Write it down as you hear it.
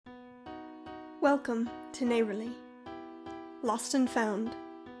Welcome to Neighbourly. Lost and Found.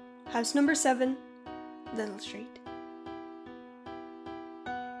 House number 7, Little Street.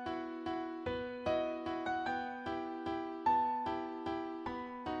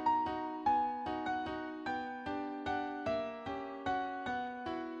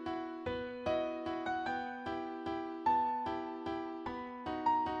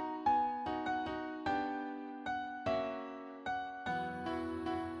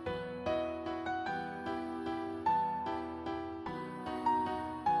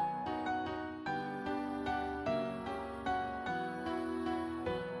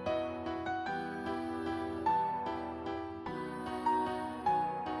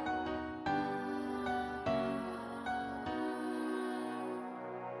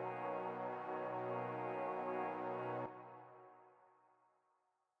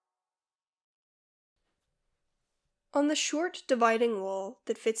 On the short dividing wall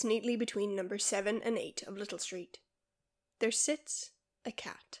that fits neatly between number 7 and 8 of Little Street, there sits a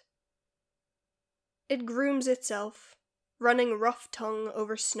cat. It grooms itself, running rough tongue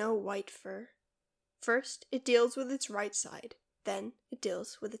over snow-white fur. First, it deals with its right side, then it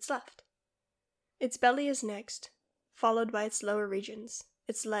deals with its left. Its belly is next, followed by its lower regions,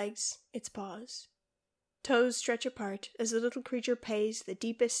 its legs, its paws. Toes stretch apart as the little creature pays the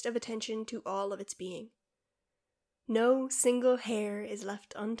deepest of attention to all of its being. No single hair is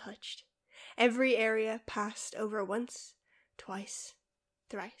left untouched, every area passed over once, twice,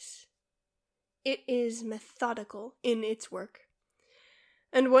 thrice. It is methodical in its work,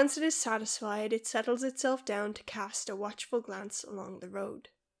 and once it is satisfied, it settles itself down to cast a watchful glance along the road.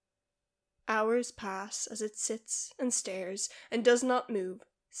 Hours pass as it sits and stares and does not move,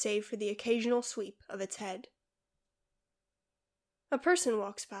 save for the occasional sweep of its head. A person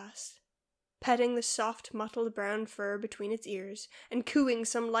walks past, petting the soft, mottled brown fur between its ears, and cooing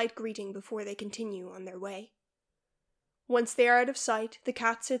some light greeting before they continue on their way. Once they are out of sight, the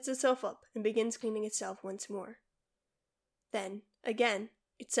cat sits itself up and begins cleaning itself once more. Then, again,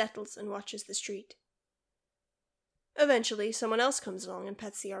 it settles and watches the street. Eventually, someone else comes along and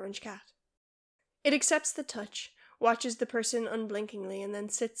pets the orange cat. It accepts the touch, watches the person unblinkingly, and then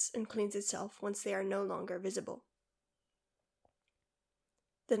sits and cleans itself once they are no longer visible.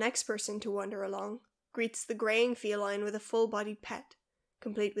 The next person to wander along greets the greying feline with a full-bodied pet,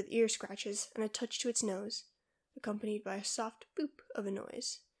 complete with ear scratches and a touch to its nose, accompanied by a soft boop of a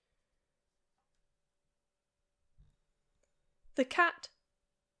noise. The cat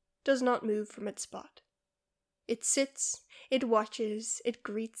does not move from its spot. It sits, it watches, it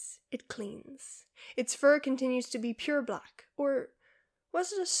greets, it cleans. Its fur continues to be pure black, or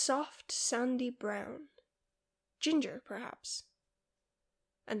was it a soft, sandy brown? Ginger, perhaps.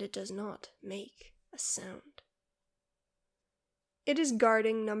 And it does not make a sound. It is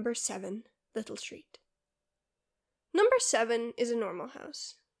guarding number 7, Little Street. Number 7 is a normal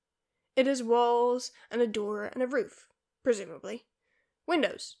house. It has walls and a door and a roof, presumably.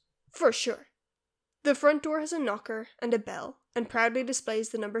 Windows, for sure. The front door has a knocker and a bell, and proudly displays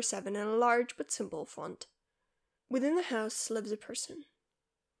the number 7 in a large but simple font. Within the house lives a person.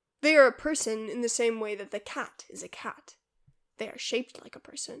 They are a person in the same way that the cat is a cat. They are shaped like a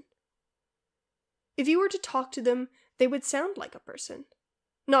person. If you were to talk to them, they would sound like a person.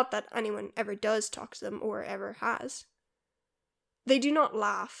 Not that anyone ever does talk to them or ever has. They do not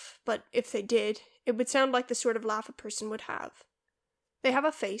laugh, but if they did, it would sound like the sort of laugh a person would have. They have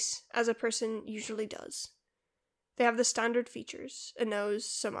a face, as a person usually does. They have the standard features, a nose,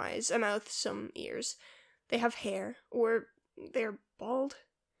 some eyes, a mouth, some ears. They have hair, or they're bald.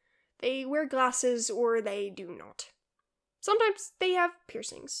 They wear glasses, or they do not. Sometimes they have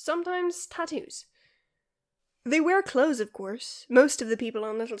piercings, sometimes tattoos. They wear clothes, of course. Most of the people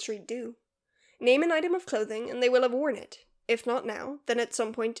on Little Street do. Name an item of clothing and they will have worn it. If not now, then at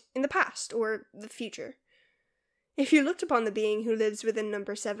some point in the past or the future. If you looked upon the being who lives within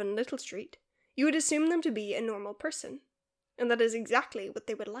number 7 Little Street, you would assume them to be a normal person. And that is exactly what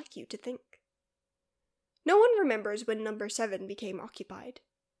they would like you to think. No one remembers when number 7 became occupied.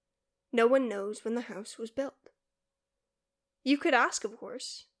 No one knows when the house was built. You could ask, of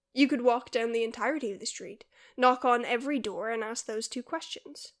course. You could walk down the entirety of the street, knock on every door, and ask those 2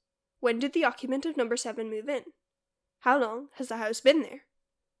 questions. When did the occupant of number 7 move in? How long has the house been there?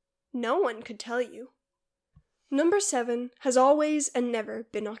 No one could tell you. Number 7 has always and never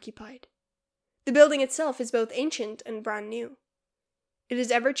been occupied. The building itself is both ancient and brand new. It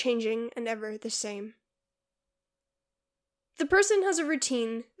is ever changing and ever the same. The person has a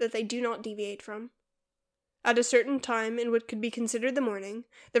routine that they do not deviate from. At a certain time in what could be considered the morning,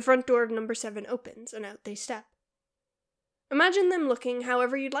 the front door of number 7 opens, and out they step. Imagine them looking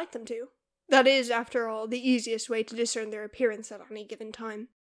however you'd like them to. That is, after all, the easiest way to discern their appearance at any given time.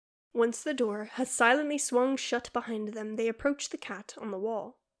 Once the door has silently swung shut behind them, they approach the cat on the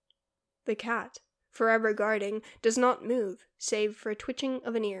wall. The cat, forever guarding, does not move, save for a twitching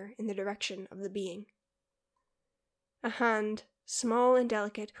of an ear in the direction of the being. A hand, small and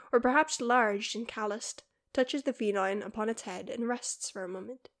delicate, or perhaps large and calloused, touches the feline upon its head and rests for a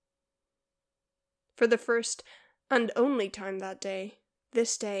moment. For the first and only time that day,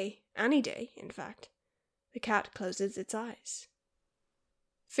 this day, any day, in fact, the cat closes its eyes.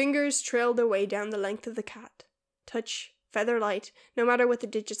 Fingers trail their way down the length of the cat, touch, feather light, no matter what the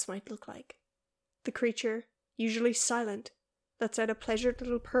digits might look like. The creature, usually silent, lets out a pleasured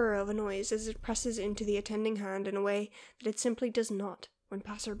little purr of a noise as it presses into the attending hand in a way that it simply does not when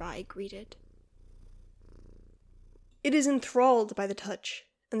passerby greet it. It is enthralled by the touch,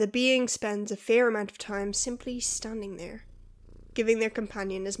 and the being spends a fair amount of time simply standing there, giving their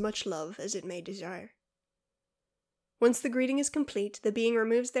companion as much love as it may desire. Once the greeting is complete, the being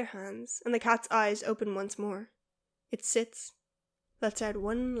removes their hands, and the cat's eyes open once more. It sits, lets out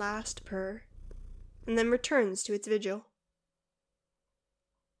one last purr, and then returns to its vigil.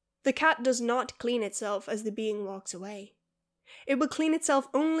 The cat does not clean itself as the being walks away. It will clean itself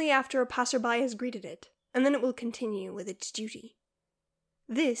only after a passerby has greeted it, and then it will continue with its duty.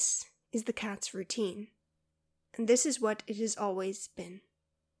 This is the cat's routine, and this is what it has always been.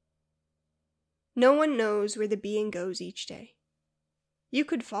 No one knows where the being goes each day. You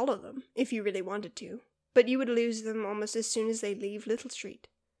could follow them, if you really wanted to, but you would lose them almost as soon as they leave Little Street.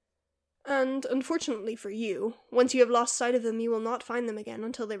 And, unfortunately for you, once you have lost sight of them, you will not find them again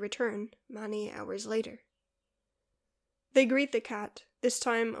until they return, many hours later. They greet the cat, this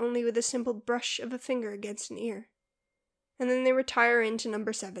time only with a simple brush of a finger against an ear, and then they retire into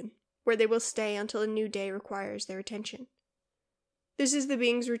number 7, where they will stay until a new day requires their attention. This is the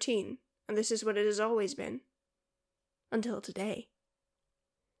being's routine, and this is what it has always been. Until today.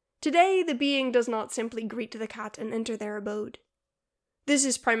 Today, the being does not simply greet the cat and enter their abode. This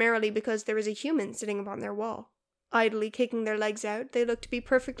is primarily because there is a human sitting upon their wall. Idly kicking their legs out, they look to be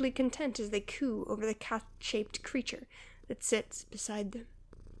perfectly content as they coo over the cat-shaped creature that sits beside them.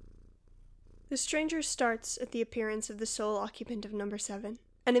 The stranger starts at the appearance of the sole occupant of number 7,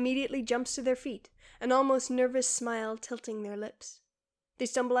 and immediately jumps to their feet, an almost nervous smile tilting their lips. They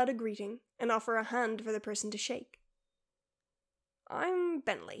stumble out a greeting, and offer a hand for the person to shake. "I'm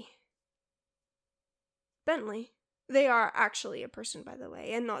Bentley." Bentley, they are actually a person by the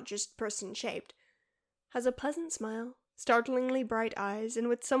way, and not just person-shaped, has a pleasant smile, startlingly bright eyes, and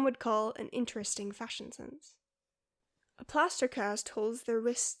what some would call an interesting fashion sense. A plaster cast holds their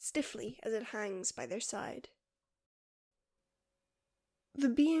wrist stiffly as it hangs by their side. The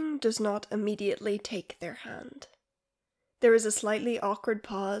being does not immediately take their hand. There is a slightly awkward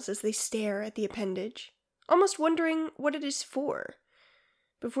pause as they stare at the appendage, almost wondering what it is for,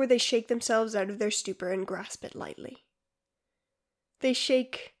 before they shake themselves out of their stupor and grasp it lightly. They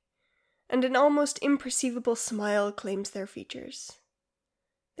shake, and an almost imperceivable smile claims their features.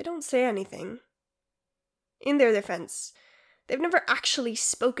 They don't say anything. In their defense, they've never actually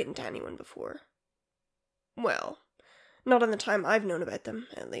spoken to anyone before. Well, not in the time I've known about them,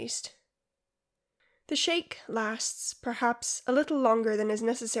 at least. The shake lasts perhaps a little longer than is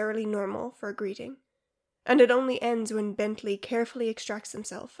necessarily normal for a greeting, and it only ends when Bentley carefully extracts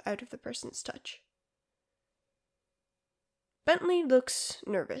himself out of the person's touch. Bentley looks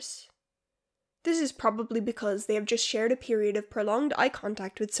nervous. This is probably because they have just shared a period of prolonged eye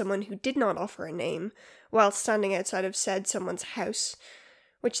contact with someone who did not offer a name, while standing outside of said someone's house,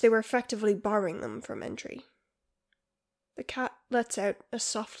 which they were effectively barring them from entry. The cat lets out a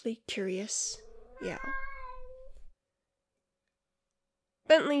softly curious yell.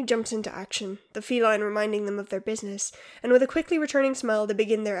 Bentley jumps into action, the feline reminding them of their business, and with a quickly returning smile they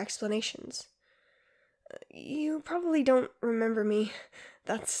begin their explanations. "You probably don't remember me.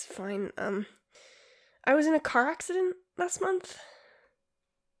 That's fine. I was in a car accident last month."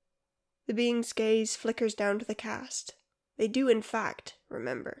 The being's gaze flickers down to the cast. They do, in fact,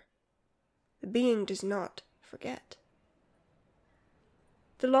 remember. The being does not forget.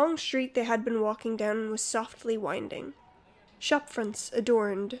 The long street they had been walking down was softly winding. Shopfronts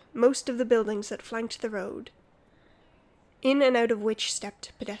adorned most of the buildings that flanked the road, in and out of which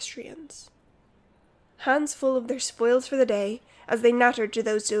stepped pedestrians. Hands full of their spoils for the day, as they nattered to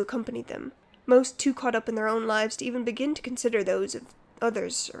those who accompanied them, most too caught up in their own lives to even begin to consider those of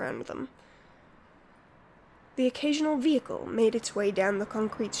others around them. The occasional vehicle made its way down the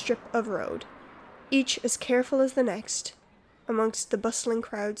concrete strip of road, each as careful as the next, amongst the bustling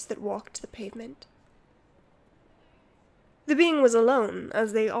crowds that walked the pavement. The being was alone,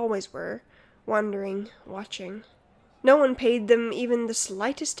 as they always were, wandering, watching. No one paid them even the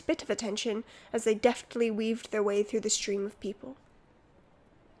slightest bit of attention as they deftly weaved their way through the stream of people.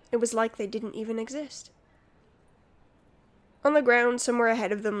 It was like they didn't even exist. On the ground somewhere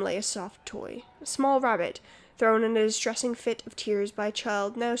ahead of them lay a soft toy, a small rabbit, thrown in a distressing fit of tears by a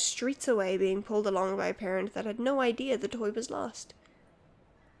child now streets away, being pulled along by a parent that had no idea the toy was lost.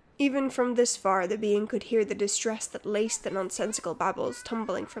 Even from this far the being could hear the distress that laced the nonsensical babbles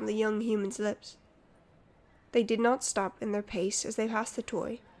tumbling from the young human's lips. They did not stop in their pace as they passed the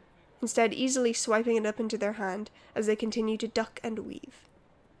toy, instead easily swiping it up into their hand as they continued to duck and weave.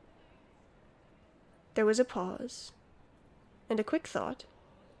 There was a pause, and a quick thought,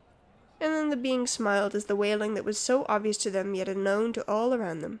 and then the being smiled as the wailing that was so obvious to them yet unknown to all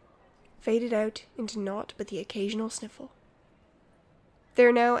around them faded out into naught but the occasional sniffle.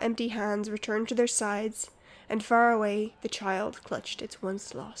 Their now empty hands returned to their sides, and far away the child clutched its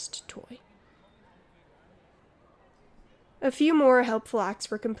once lost toy. A few more helpful acts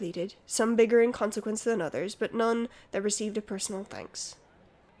were completed, some bigger in consequence than others, but none that received a personal thanks.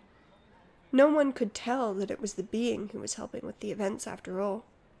 No one could tell that it was the being who was helping with the events after all.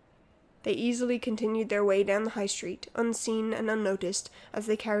 They easily continued their way down the high street, unseen and unnoticed, as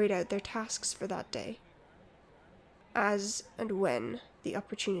they carried out their tasks for that day, as and when the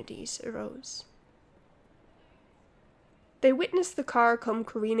opportunities arose. They witnessed the car come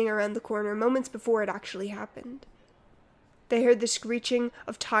careening around the corner moments before it actually happened. They heard the screeching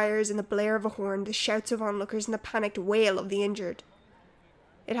of tires and the blare of a horn, the shouts of onlookers and the panicked wail of the injured.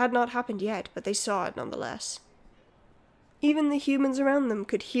 It had not happened yet, but they saw it nonetheless. Even the humans around them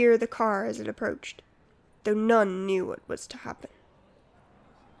could hear the car as it approached, though none knew what was to happen.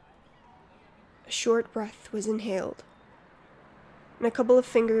 A short breath was inhaled, and a couple of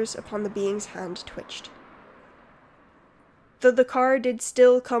fingers upon the being's hand twitched. Though the car did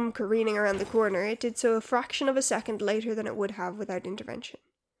still come careening around the corner, it did so a fraction of a second later than it would have without intervention.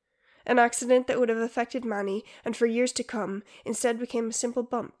 An accident that would have affected Manny, and for years to come, instead became a simple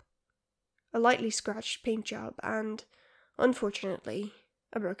bump, a lightly scratched paint job, and, unfortunately,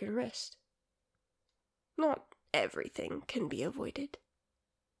 a broken wrist. Not everything can be avoided.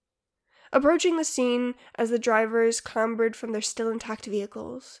 Approaching the scene as the drivers clambered from their still intact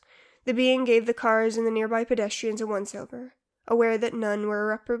vehicles, the being gave the cars and the nearby pedestrians a once-over, aware that none were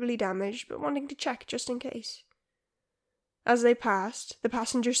irreparably damaged, but wanting to check just in case. As they passed, the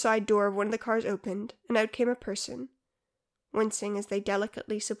passenger side door of one of the cars opened, and out came a person, wincing as they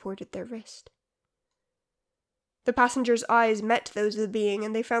delicately supported their wrist. The passengers' eyes met those of the being,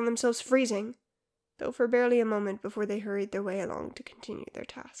 and they found themselves freezing, though for barely a moment before they hurried their way along to continue their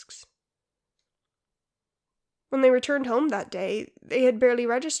tasks. When they returned home that day, they had barely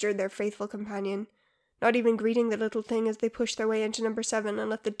registered their faithful companion, not even greeting the little thing as they pushed their way into number 7 and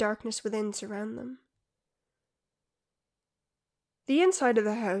let the darkness within surround them. The inside of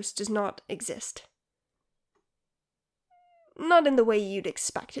the house does not exist. Not in the way you'd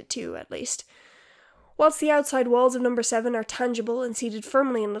expect it to, at least. Whilst the outside walls of number 7 are tangible and seated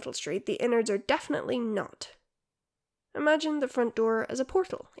firmly in Little Street, the innards are definitely not. Imagine the front door as a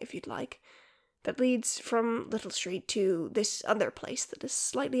portal, if you'd like, that leads from Little Street to this other place that is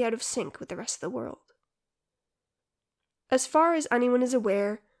slightly out of sync with the rest of the world. As far as anyone is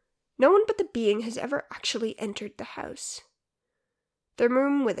aware, no one but the being has ever actually entered the house. The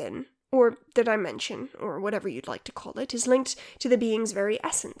room within, or the dimension, or whatever you'd like to call it, is linked to the being's very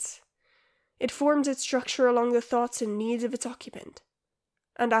essence. It forms its structure along the thoughts and needs of its occupant,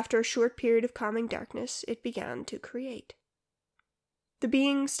 and after a short period of calming darkness, it began to create. The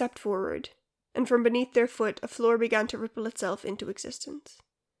being stepped forward, and from beneath their foot a floor began to ripple itself into existence.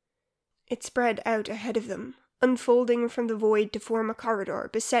 It spread out ahead of them, unfolding from the void to form a corridor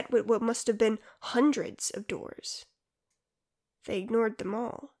beset with what must have been hundreds of doors. They ignored them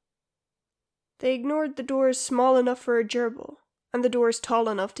all. They ignored the doors small enough for a gerbil, and the doors tall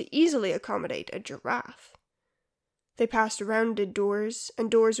enough to easily accommodate a giraffe. They passed rounded doors, and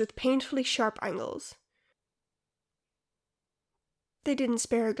doors with painfully sharp angles. They didn't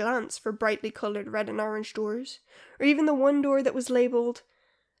spare a glance for brightly coloured red and orange doors, or even the one door that was labelled,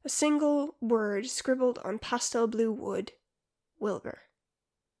 a single word scribbled on pastel blue wood, Wilbur.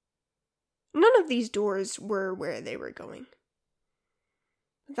 None of these doors were where they were going.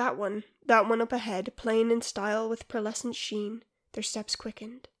 That one up ahead, plain in style with pearlescent sheen, their steps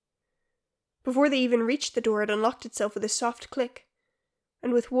quickened. Before they even reached the door, it unlocked itself with a soft click,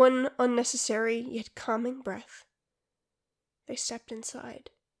 and with one unnecessary yet calming breath, they stepped inside.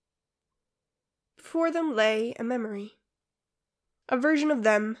 Before them lay a memory. A version of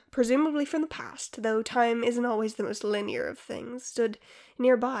them, presumably from the past, though time isn't always the most linear of things, stood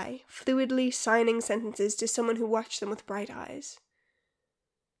nearby, fluidly signing sentences to someone who watched them with bright eyes.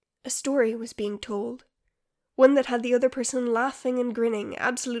 A story was being told, one that had the other person laughing and grinning,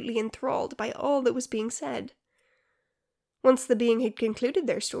 absolutely enthralled by all that was being said. Once the being had concluded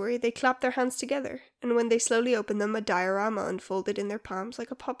their story, they clapped their hands together, and when they slowly opened them, a diorama unfolded in their palms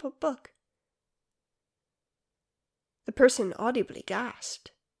like a pop-up book. The person audibly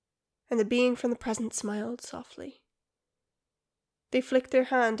gasped, and the being from the present smiled softly. They flicked their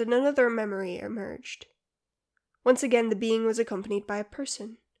hand, and another memory emerged. Once again, the being was accompanied by a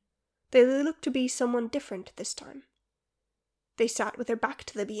person. They looked to be someone different this time. They sat with their back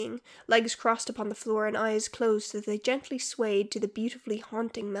to the being, legs crossed upon the floor and eyes closed as they gently swayed to the beautifully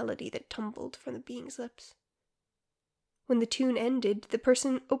haunting melody that tumbled from the being's lips. When the tune ended, the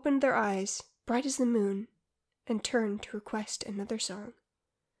person opened their eyes, bright as the moon, and turned to request another song.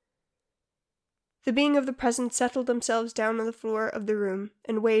 The being of the present settled themselves down on the floor of the room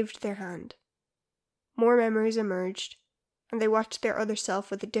and waved their hand. More memories emerged, and they watched their other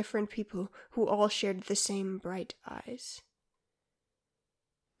self with the different people who all shared the same bright eyes.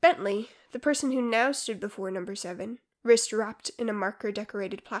 Bentley, the person who now stood before number 7, wrist wrapped in a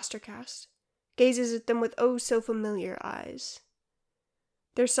marker-decorated plaster cast, gazes at them with oh-so-familiar eyes.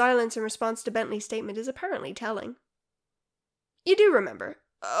 Their silence in response to Bentley's statement is apparently telling. "You do remember.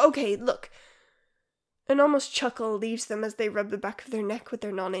 Okay, look." An almost chuckle leaves them as they rub the back of their neck with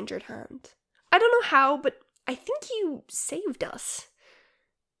their non-injured hand. "I don't know how, but I think you saved us.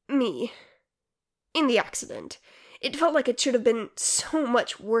 Me. In the accident. It felt like it should have been so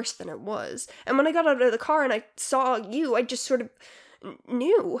much worse than it was, and when I got out of the car and I saw you, I just sort of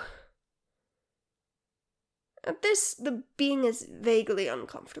knew." At this, the being is vaguely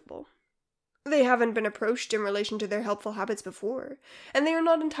uncomfortable. They haven't been approached in relation to their helpful habits before, and they are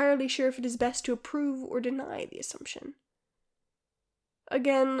not entirely sure if it is best to approve or deny the assumption.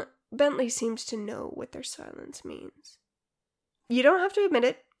 Again, Bentley seems to know what their silence means. "You don't have to admit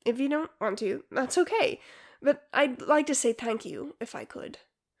it, if you don't want to. That's okay. But I'd like to say thank you, if I could.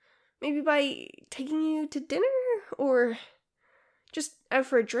 Maybe by taking you to dinner, or just out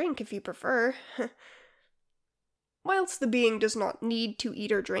for a drink if you prefer." Whilst the being does not need to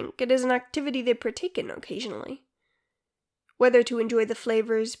eat or drink, it is an activity they partake in occasionally. Whether to enjoy the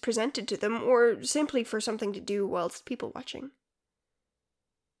flavors presented to them, or simply for something to do whilst people watching.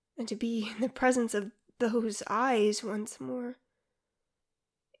 And to be in the presence of those eyes once more.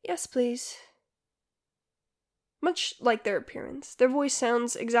 "Yes, please." Much like their appearance, their voice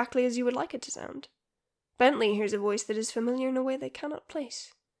sounds exactly as you would like it to sound. Bentley hears a voice that is familiar in a way they cannot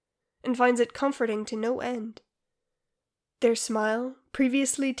place, and finds it comforting to no end. Their smile,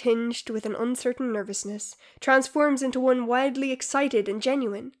 previously tinged with an uncertain nervousness, transforms into one wildly excited and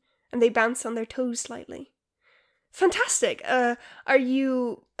genuine, and they bounce on their toes slightly. "Fantastic! Are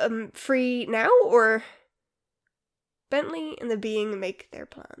you, free now, or?" Bentley and the being make their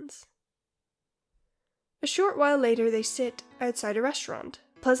plans. A short while later they sit outside a restaurant,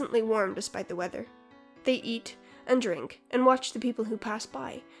 pleasantly warm despite the weather. They eat and drink and watch the people who pass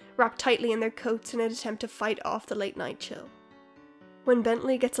by, wrapped tightly in their coats in an attempt to fight off the late-night chill. When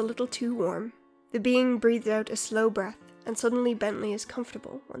Bentley gets a little too warm, the being breathes out a slow breath, and suddenly Bentley is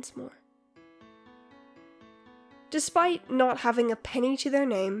comfortable once more. Despite not having a penny to their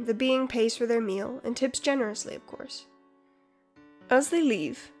name, the being pays for their meal, and tips generously, of course. As they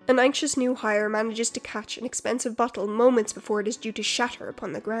leave, an anxious new hire manages to catch an expensive bottle moments before it is due to shatter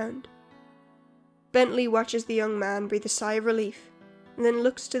upon the ground. Bentley watches the young man breathe a sigh of relief, and then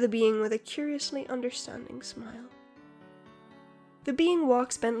looks to the being with a curiously understanding smile. The being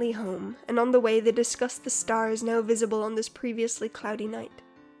walks Bentley home, and on the way they discuss the stars now visible on this previously cloudy night.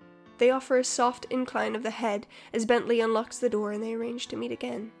 They offer a soft incline of the head as Bentley unlocks the door, and they arrange to meet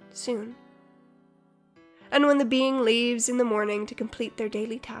again, soon. And when the being leaves in the morning to complete their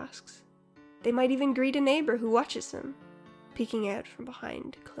daily tasks, they might even greet a neighbor who watches them, peeking out from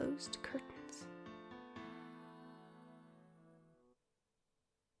behind closed curtains.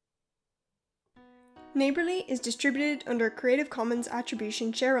 Neighborly is distributed under a Creative Commons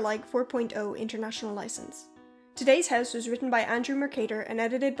Attribution Share-alike 4.0 international license. Today's House was written by Andrew Mercator and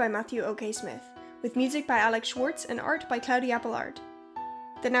edited by Matthew O.K. Smith, with music by Alex Schwartz and art by Cloudy Apple Art.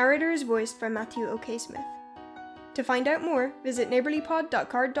 The narrator is voiced by Matthew O.K. Smith. To find out more, visit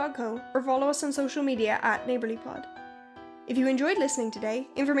neighborlypod.card.co or follow us on social media at neighborlypod. If you enjoyed listening today,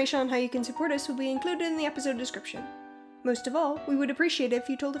 information on how you can support us will be included in the episode description. Most of all, we would appreciate it if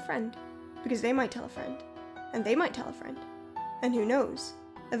you told a friend, because they might tell a friend, and they might tell a friend. And who knows,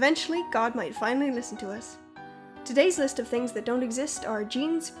 eventually God might finally listen to us. Today's list of things that don't exist are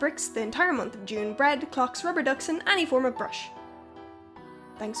jeans, bricks, the entire month of June, bread, clocks, rubber ducks, and any form of brush.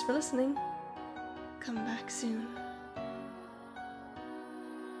 Thanks for listening. Come back soon.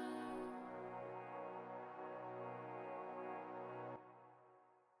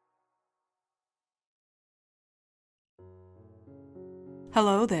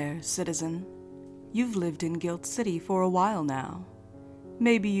 Hello there, citizen. You've lived in Guild City for a while now.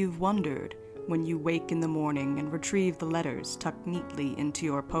 Maybe you've wondered, when you wake in the morning and retrieve the letters tucked neatly into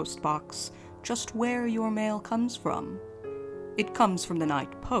your postbox, just where your mail comes from. It comes from the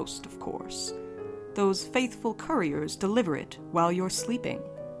night post, of course. Those faithful couriers deliver it while you're sleeping.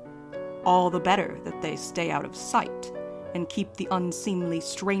 All the better that they stay out of sight and keep the unseemly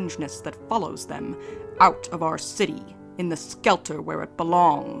strangeness that follows them out of our city, in the skelter where it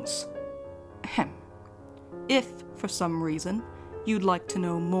belongs. Ahem. If, for some reason, you'd like to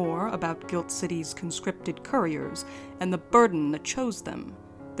know more about Guild City's conscripted couriers and the burden that chose them,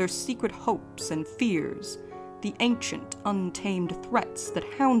 their secret hopes and fears, the ancient, untamed threats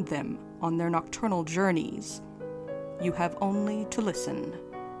that hound them on their nocturnal journeys, you have only to listen.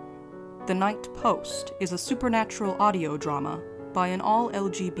 The Night Post is a supernatural audio drama by an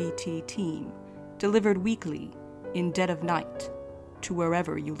all-LGBT team, delivered weekly in dead of night to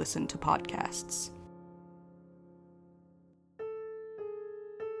wherever you listen to podcasts.